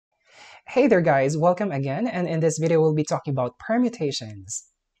Hey there guys, welcome again, and in this video we'll be talking about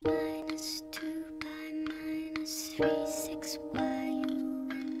permutations. Minus 2 pi minus 3, 6y, you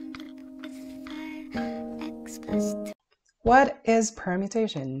end up with 5x plus 2. What is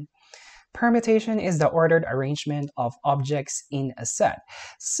permutation? Permutation is the ordered arrangement of objects in a set.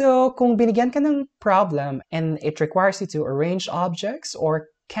 So kung binigyan ka ng problem and it requires you to arrange objects or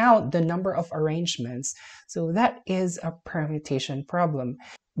count the number of arrangements, so that is a permutation problem.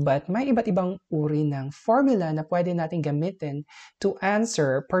 But may iba't ibang uri ng formula na pwede natin gamitin to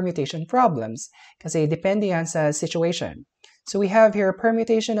answer permutation problems kasi depende yan sa situation. So we have here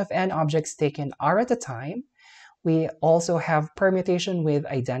permutation of n objects taken r at a time. We also have permutation with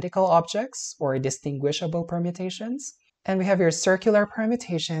identical objects or distinguishable permutations. And we have your circular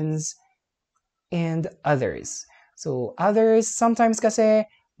permutations and others. So others, sometimes kasi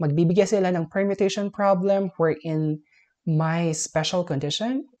magbibigay sila ng permutation problem wherein my special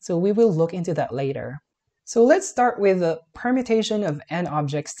condition. So we will look into that later. So let's start with the permutation of n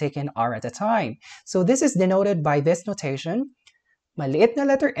objects taken r at a time. So this is denoted by this notation. Maliit na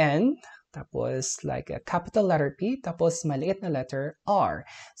letter n, tapos like a capital letter P, tapos maliit na letter R.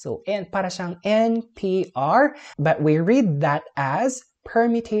 So n, para siyang NPR, but we read that as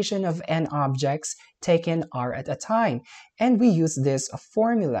permutation of n objects taken r at a time. And we use this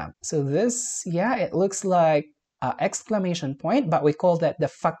formula. So this, yeah, it looks like exclamation point, but we call that the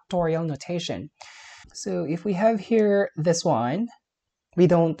factorial notation. So if we have here this one, we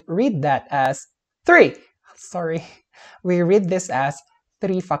don't read that as 3. Sorry. We read this as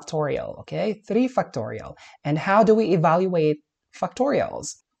 3 factorial, okay? 3 factorial. And how do we evaluate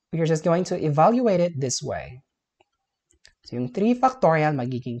factorials? We are just going to evaluate it this way. So yung 3 factorial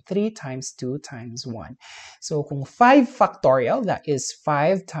magiging 3 times 2 times 1. So kung 5 factorial, that is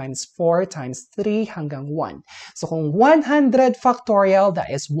 5 times 4 times 3 hanggang 1. So kung 100 factorial, that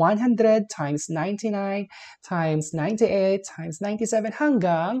is 100 times 99 times 98 times 97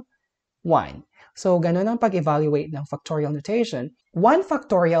 hanggang 1. So ganun ang pag-evaluate ng factorial notation. 1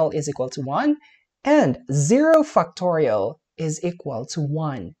 factorial is equal to 1 and 0 factorial is equal to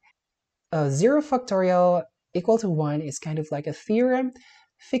 1. 0 factorial equal to 1 is kind of like a theorem.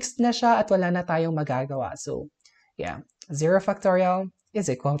 Fixed na siya at wala na tayong magagawa. So yeah, 0 factorial is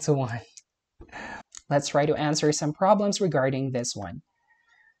equal to 1. Let's try to answer some problems regarding this one.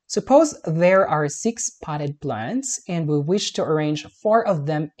 Suppose there are 6 potted plants and we wish to arrange 4 of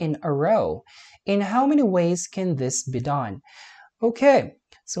them in a row. In how many ways can this be done? Okay,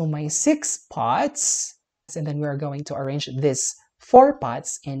 so my 6 pots, and then we are going to arrange this 4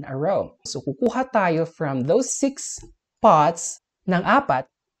 pots in a row. So kukuha tayo from those 6 pots ng 4.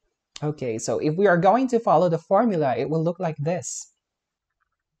 Okay, so if we are going to follow the formula, it will look like this.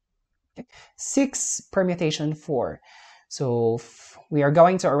 6 permutation 4. So we are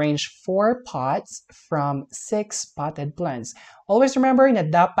going to arrange 4 pots from 6 potted plants. Always remember na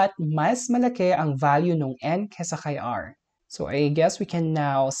dapat mas malaki ang value ng n kesa kay r. So I guess we can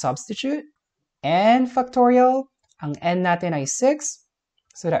now substitute n factorial. Ang n natin ay 6.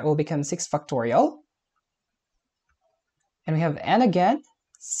 So that will become 6 factorial. And we have n again,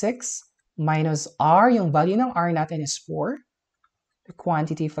 6 minus r. Yung value ng r natin is 4. The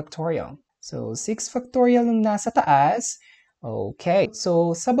quantity factorial. So 6 factorial yung nasa taas. Okay,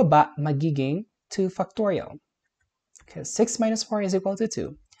 so sa baba magiging 2 factorial. Okay, 6 minus 4 is equal to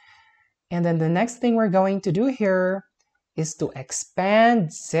 2. And then the next thing we're going to do here is to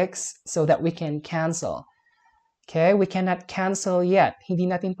expand 6 so that we can cancel. Okay, we cannot cancel yet. Hindi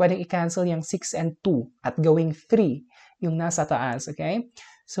natin pwedeng i-cancel yung 6 and 2 at gawing 3 yung nasa taas. Okay,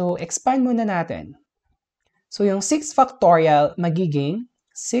 so expand muna natin. So yung 6 factorial magiging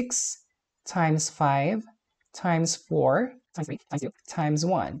 6 times 5 times 4 times 3 times 2 times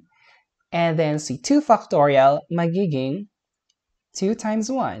 1. And then si 2 factorial magiging 2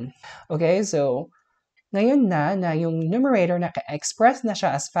 times 1. Okay, so ngayon na yung numerator naka-express na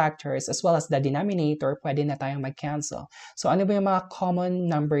siya as factors as well as the denominator, pwede na tayong mag-cancel. So ano ba yung mga common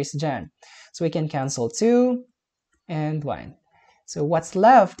numbers dyan? So we can cancel 2 and 1. So what's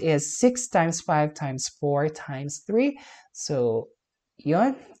left is 6 times 5 times 4 times 3. So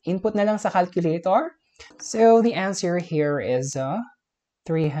yun, input na lang sa calculator. So the answer here is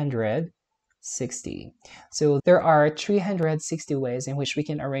 360. So there are 360 ways in which we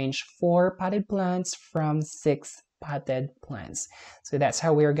can arrange 4 potted plants from 6 potted plants. So that's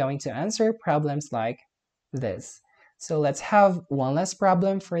how we're going to answer problems like this. So let's have one last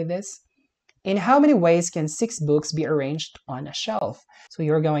problem for this. In how many ways can 6 books be arranged on a shelf? So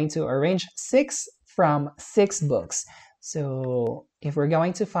you're going to arrange 6 from 6 books. So if we're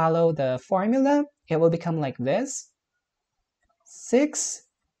going to follow the formula, it will become like this. 6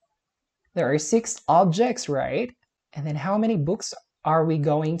 There are 6 objects, right? And then how many books are we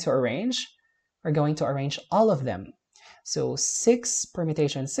going to arrange? We're going to arrange all of them. So 6,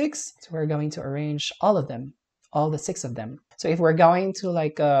 permutation 6, so we're going to arrange all of them, all the 6 of them. So if we're going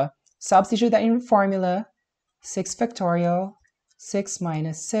to substitute that in formula, 6 factorial, 6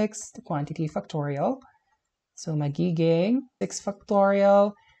 minus 6, the quantity factorial. So magiging 6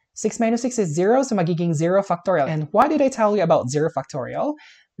 factorial. 6 minus 6 is 0, so magiging 0 factorial. And what did I tell you about 0 factorial?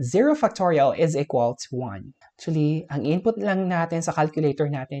 0 factorial is equal to 1. Actually, ang input lang natin sa calculator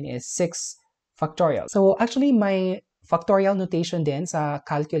natin is 6 factorial. So actually, may factorial notation din sa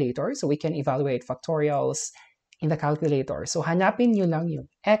calculator. So we can evaluate factorials in the calculator. So hanapin nyo lang yung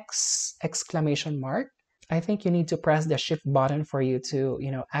X exclamation mark. I think you need to press the shift button for you to,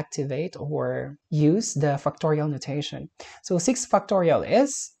 activate or use the factorial notation. So 6 factorial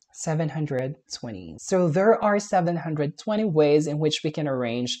is 720. So there are 720 ways in which we can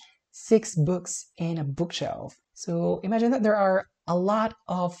arrange 6 books in a bookshelf. So imagine that there are a lot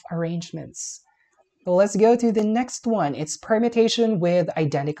of arrangements. So let's go to the next one. It's permutation with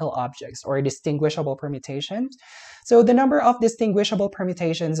identical objects or distinguishable permutation. So the number of distinguishable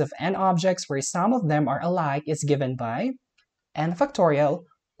permutations of n objects where some of them are alike is given by n factorial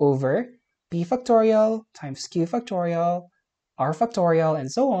over p factorial times q factorial, r factorial, and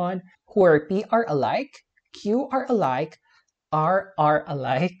so on, where p are alike, q are alike, r are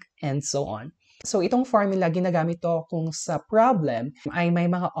alike, and so on. So itong formula, ginagamit to kung sa problem ay may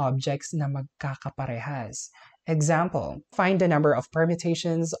mga objects na magkakaparehas. Example, find the number of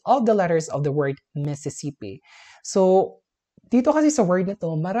permutations of the letters of the word Mississippi. So dito kasi sa word na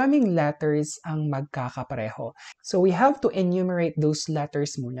to, maraming letters ang magkakapareho. So we have to enumerate those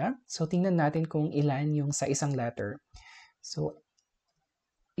letters muna. So tingnan natin kung ilan yung sa isang letter. So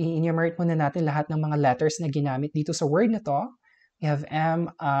i-enumerate muna natin lahat ng mga letters na ginamit dito sa word na to. We have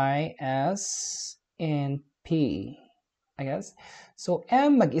M, I, S, and P, I guess. So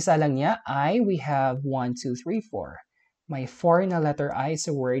M, mag-isa lang niya. I, we have 1, 2, 3, 4. May 4 na letter I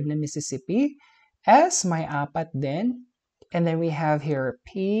sa word na Mississippi. S, may 4 din. And then we have here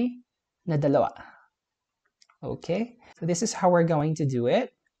P na 2. Okay, so this is how we're going to do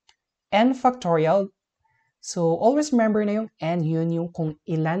it. N factorial. So always remember na yung N, yun yung kung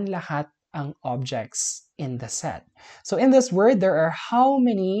ilan lahat ang objects in the set. So in this word, there are how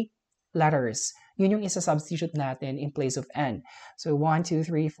many letters? Yun yung isa-substitute natin in place of n. So 1, 2,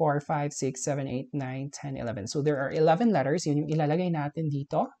 3, 4, 5, 6, 7, 8, 9, 10, 11. So there are 11 letters. Yun yung ilalagay natin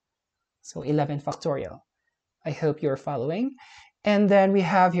dito. So 11 factorial. I hope you're following. And then we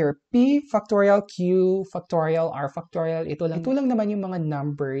have here P factorial, Q factorial, R factorial. Ito lang naman yung mga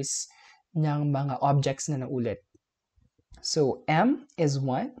numbers ng mga objects na naulit. So M is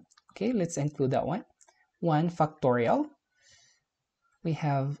 1. Okay, let's include that one. 1 factorial. We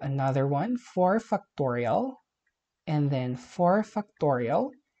have another one, 4 factorial. And then 4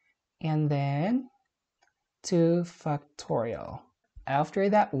 factorial. And then 2 factorial. After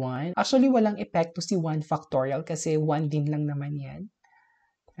that one, actually walang epekto si 1 factorial kasi 1 din lang naman yan.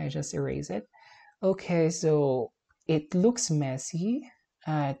 I just erase it. Okay, so it looks messy.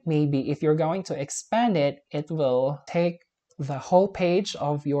 Maybe if you're going to expand it, it will take the whole page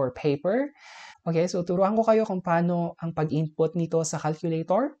of your paper. Okay, so turuan ko kayo kung paano ang pag-input nito sa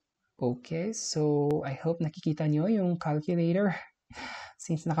calculator. Okay, so I hope nakikita nyo yung calculator.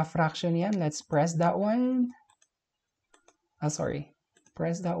 Since naka-fraction yan, let's press that one.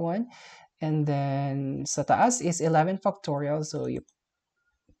 Press that one. And then sa taas is 11 factorial. So you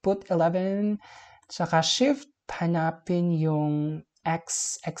put 11, tsaka shift, hanapin yung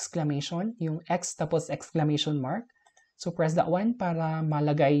X exclamation, yung X tapos exclamation mark. So press that one para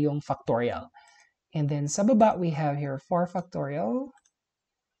malagay yung factorial. And then sa baba, we have here 4 factorial.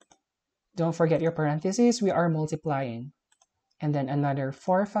 Don't forget your parentheses, we are multiplying. And then another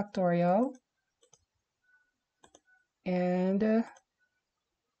 4 factorial. And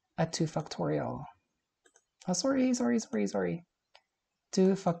a 2 factorial. Oh, sorry. 2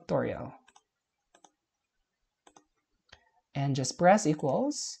 factorial. And just press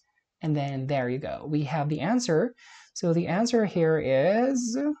equals. And then there you go. We have the answer. So the answer here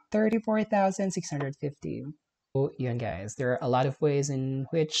is 34,650. So yun guys, there are a lot of ways in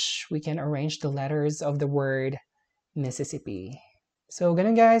which we can arrange the letters of the word Mississippi. So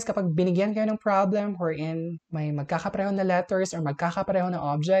ganun guys, kapag binigyan kayo ng problem wherein may magkakapareho na letters or magkakapareho na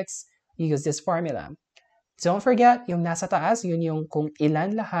objects, you use this formula. Don't forget, yung nasa taas, yun yung kung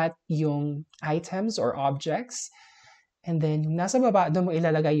ilan lahat yung items or objects. And then yung nasa baba, doon mo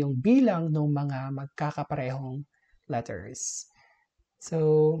ilalagay yung bilang ng mga magkakaparehong letters.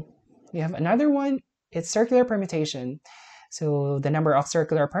 So we have another one. It's circular permutation. So the number of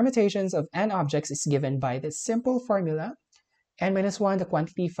circular permutations of n objects is given by this simple formula, n minus 1, the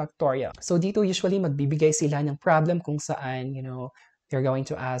quantity factorial. So dito usually magbibigay sila ng problem kung saan, you're going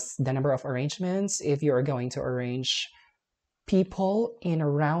to ask the number of arrangements, if you're going to arrange people in a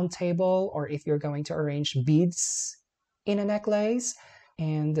round table, or if you're going to arrange beads in a necklace,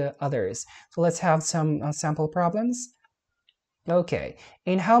 and others. So let's have some sample problems. Okay,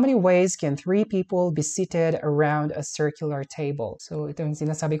 in how many ways can 3 people be seated around a circular table? So ito yung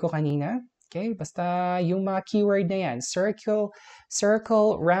sinasabi ko kanina. Okay, basta yung mga keyword na yan, circle,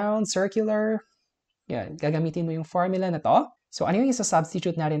 round, circular, yan, gagamitin mo yung formula na to. So ano yung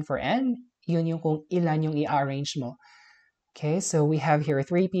isa-substitute natin for n? Yun yung kung ilan yung i-arrange mo. Okay, so we have here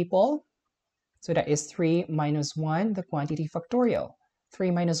 3 people. So that is 3 minus 1, the quantity factorial.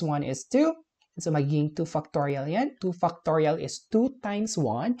 3 minus 1 is 2. And so magiging 2 factorial yan. 2 factorial is 2 times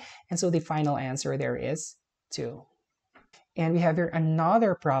 1. And so the final answer there is 2. And we have here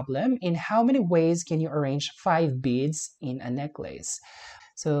another problem. In how many ways can you arrange 5 beads in a necklace?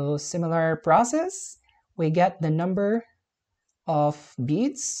 So similar process. We get the number of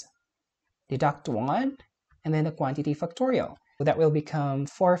beads, deduct 1, and then the quantity factorial. So that will become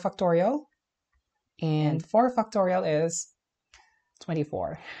 4 factorial. And 4 factorial is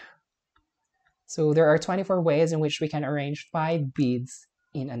 24. So there are 24 ways in which we can arrange 5 beads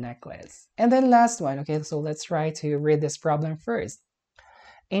in a necklace. And then last one, okay, so let's try to read this problem first.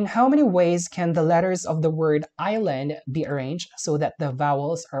 In how many ways can the letters of the word island be arranged so that the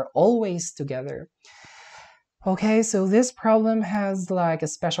vowels are always together? Okay, so this problem has like a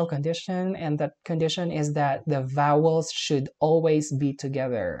special condition, and that condition is that the vowels should always be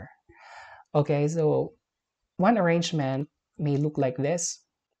together. Okay, so one arrangement may look like this.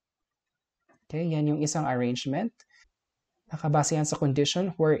 Okay, yan yung isang arrangement. Nakabase yan sa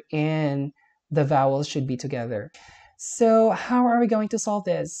condition wherein the vowels should be together. So how are we going to solve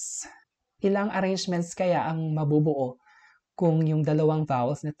this? Ilang arrangements kaya ang mabubuo kung yung dalawang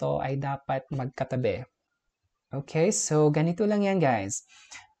vowels nito ay dapat magkatabi? Okay, so ganito lang yan guys.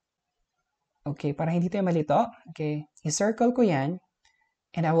 Okay, para hindi tayo malito, okay, i-circle ko yan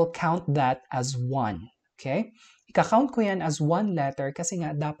and I will count that as 1. Okay? Ika-count ko yan as 1 letter kasi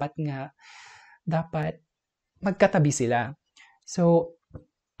nga dapat magkatabi sila. So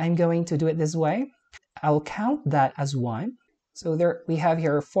I'm going to do it this way. I'll count that as 1. So there we have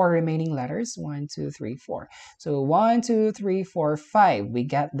here 4 remaining letters. 1, 2, 3, 4. So 1, 2, 3, 4, 5. We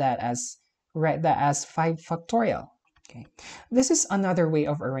get that as, write that as 5 factorial. Okay. This is another way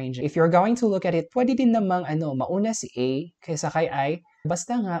of arranging. If you're going to look at it, pwede din namang mauna si A kaysa kay I,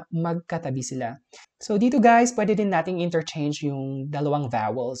 basta nga magkatabi sila. So dito guys, pwede din nating interchange yung dalawang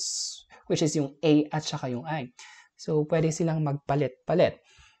vowels, which is yung A at saka yung I. So pwede silang magpalit-palit.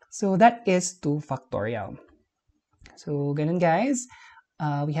 So that is 2 factorial. So ganun guys,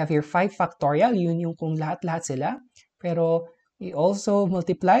 we have here 5 factorial, yun yung kung lahat-lahat sila. Pero we also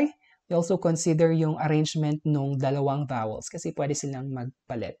multiply, we also consider yung arrangement ng dalawang vowels kasi pwede silang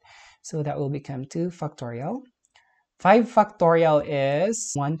magpalit. So that will become 2 factorial. 5 factorial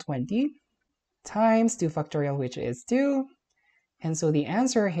is 120 times 2 factorial, which is 2. And so the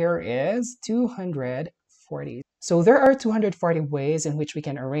answer here is 240. So there are 240 ways in which we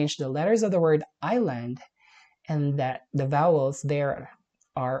can arrange the letters of the word island and that the vowels there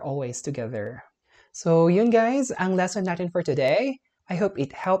are always together. So yun guys, ang lesson natin for today. I hope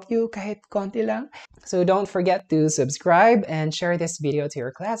it helped you kahit konti lang. So don't forget to subscribe and share this video to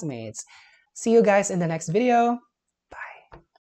your classmates. See you guys in the next video.